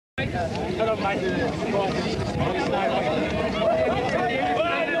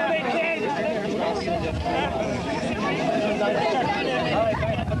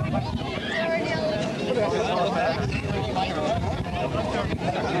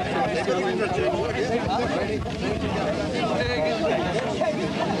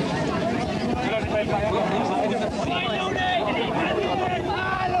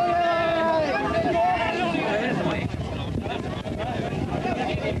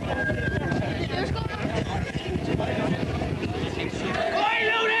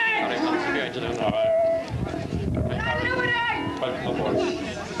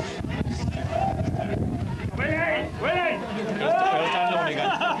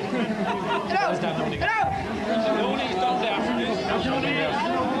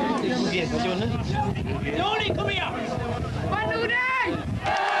Tony, come here!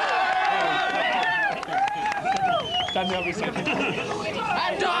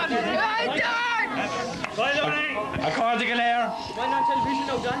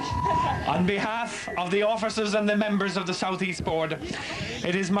 On behalf of the officers and the members of the South East Board,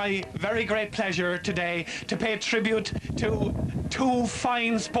 it is my very great pleasure today to pay tribute to two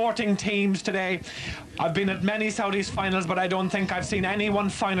fine sporting teams today. I've been at many South East finals, but I don't think I've seen anyone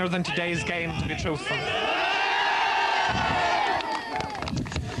finer than today's game, to be truthful.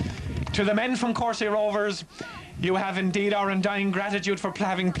 To the men from Courcey Rovers, you have indeed our undying gratitude for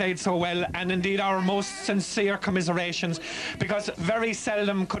having played so well, and indeed our most sincere commiserations, because very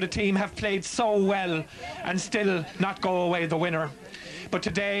seldom could a team have played so well and still not go away the winner. But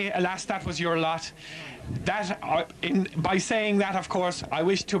today, alas, that was your lot. By saying that, of course, I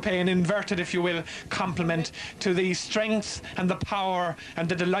wish to pay an inverted, if you will, compliment to the strength and the power and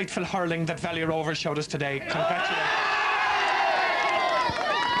the delightful hurling that Valley Rovers showed us today. Congratulations.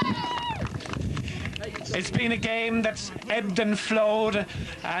 It's been a game that's ebbed and flowed,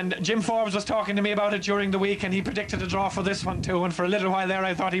 and Jim Forbes was talking to me about it during the week, and he predicted a draw for this one too, and for a little while there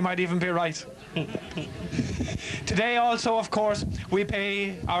I thought he might even be right. Today also, of course, we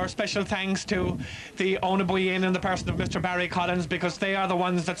pay our special thanks to the Onabuy Inn in the person of Mr. Barry Collins, because they are the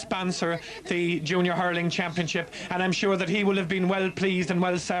ones that sponsor the Junior Hurling Championship, and I'm sure that he will have been well pleased and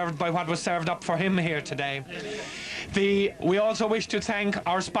well served by what was served up for him here today. We also wish to thank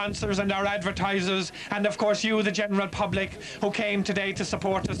our sponsors and our advertisers, and of course you, the general public, who came today to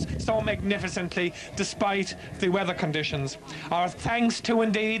support us so magnificently despite the weather conditions. Our thanks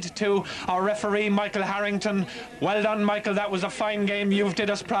indeed to our referee Michael Harrington. Well done, Michael, that was a fine game, you've did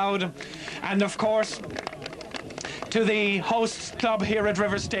us proud. And of course to the hosts club here at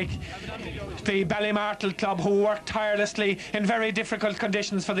Riverstick, the Ballymartle club, who worked tirelessly in very difficult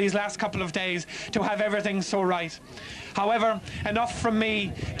conditions for these last couple of days to have everything so right. However, enough from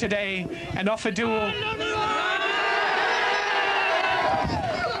me today, enough ado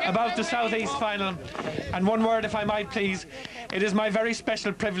about the South East final. And one word, if I might please. It is my very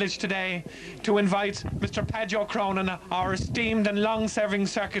special privilege today to invite Mr. Padjo Cronin, our esteemed and long-serving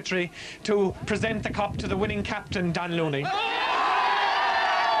secretary, to present the cup to the winning captain, Dan Looney.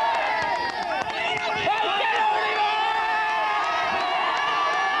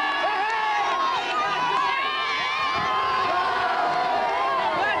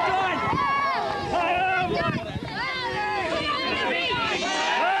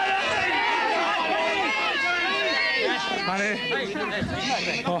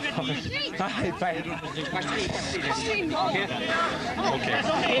 Okay.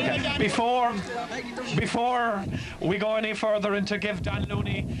 Before we go any further and to give Dan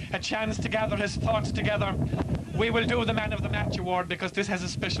Looney a chance to gather his thoughts together, we will do the Man of the Match award, because this has a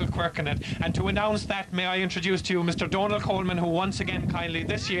special quirk in it. And to announce that, may I introduce to you Mr. Donald Coleman, who once again kindly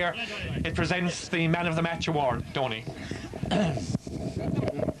this year it presents the Man of the Match award. Donny.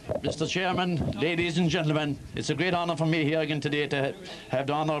 Mr. Chairman, ladies and gentlemen, it's a great honour for me here again today to have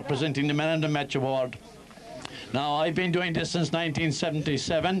the honour of presenting the Man of the Match award. Now, I've been doing this since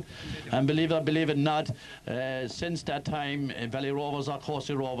 1977, and believe it not, since that time, Valley Rovers or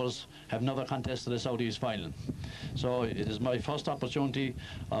Courcey Rovers have never contested the South East final. So it is my first opportunity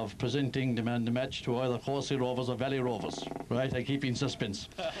of presenting the Man of the Match to either Courcey Rovers or Valley Rovers. Right, I keep in suspense.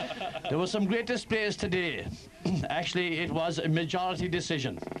 There were some great displays today. Actually, it was a majority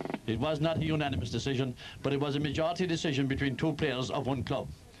decision. It was not a unanimous decision, but it was a majority decision between two players of one club.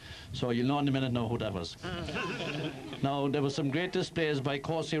 So you'll know in a minute now who that was. Now, there were some great displays by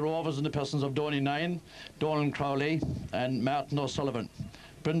Courcey Rovers in the persons of Donny Nine, Donald Crowley and Martin O'Sullivan.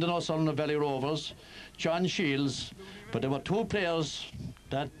 Brendan O'Sullivan of Valley Rovers, John Shields, but there were two players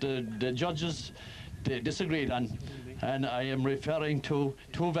that the judges disagreed on, and I am referring to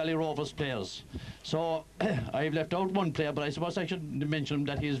two Valley Rovers players. So I've left out one player, but I suppose I should mention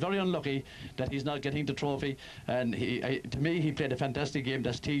that he is very unlucky that he's not getting the trophy. And to me, he played a fantastic game.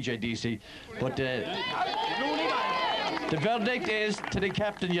 That's TJ Deasy. But the verdict is to the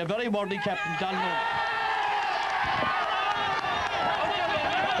captain, your very worthy captain, Don Looney.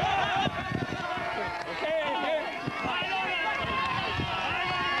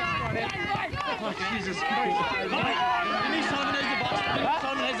 Jesus Christ.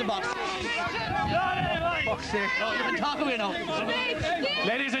 The box. Fuck's sake. No, you can talk away now.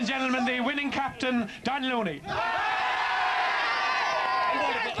 Ladies and gentlemen, the winning captain, Don Looney.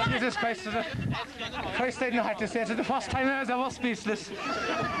 Jesus Christ, Christ, I didn't know what to say. It's the first time I was ever speechless.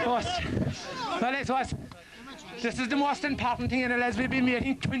 This is the most important thing in the lads. We've been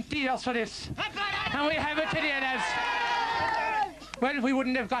waiting 20 years for this. And we have it today, lads. Well, we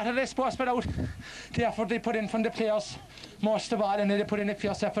wouldn't have got to this post without the effort they put in from the players, most of all, and they put in a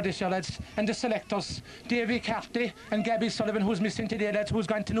fierce effort this year, lads. And the selectors, Davy Carty and Gabby Sullivan, who's missing today, lads, who's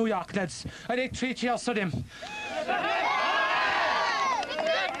gone to New York, lads. I take 3 cheers to them.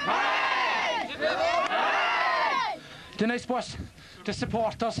 Then I suppose the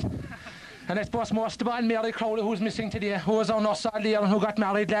supporters, and I suppose most of all Mary Crowley, who's missing today, who was on us all year and who got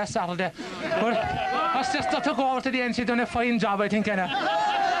married last Saturday. But her sister took over today and she done a fine job, I think, Anna.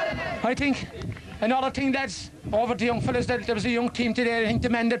 I think another thing, lads, over the young fellas, there was a young team today. I think the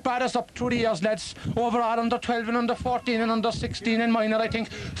men that brought us up through the years, lads, overall under 12 and under 14 and under 16 and minor, I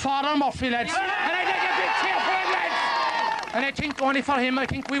think. Father Murphy, lads. And I think a big cheer for him, lads. And I think only for him, I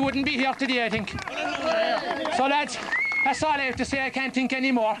think we wouldn't be here today, I think. So, lads, that's all I have to say. I can't think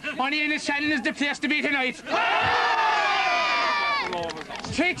anymore. Only Ennis Shannon is the place to be tonight.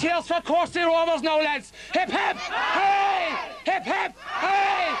 3 cheers for Coastal Rovers now, lads. Hip hip, hooray! Hip hip,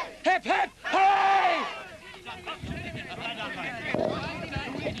 hooray! Hip hip, hooray!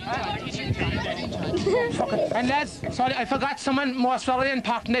 And lads, sorry, I forgot someone most very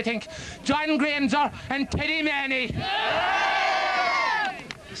important, I think. John Granger and Teddy Manny.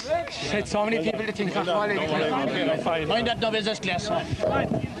 Shit, so many people to think of. Mind that no business class.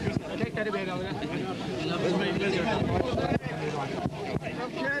 Take that away now.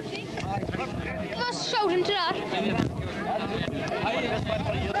 Just shouting to that.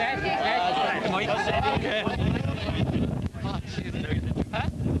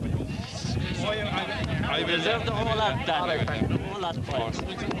 I reserve the whole lot, Dan. The whole lot, of course.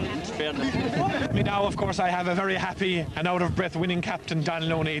 Now, of course, I have a very happy and out-of-breath winning captain, Don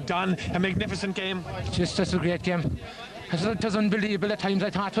Looney. Don, a magnificent game. Just a great game. It was unbelievable at times. I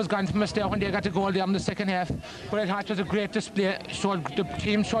thought it was gone from us there when they got the goal there in the second half. But I thought it was a great display. The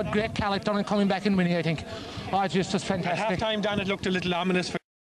team showed great character and coming back and winning, I think. Oh, it's just fantastic. At half-time, Don, it looked a little ominous for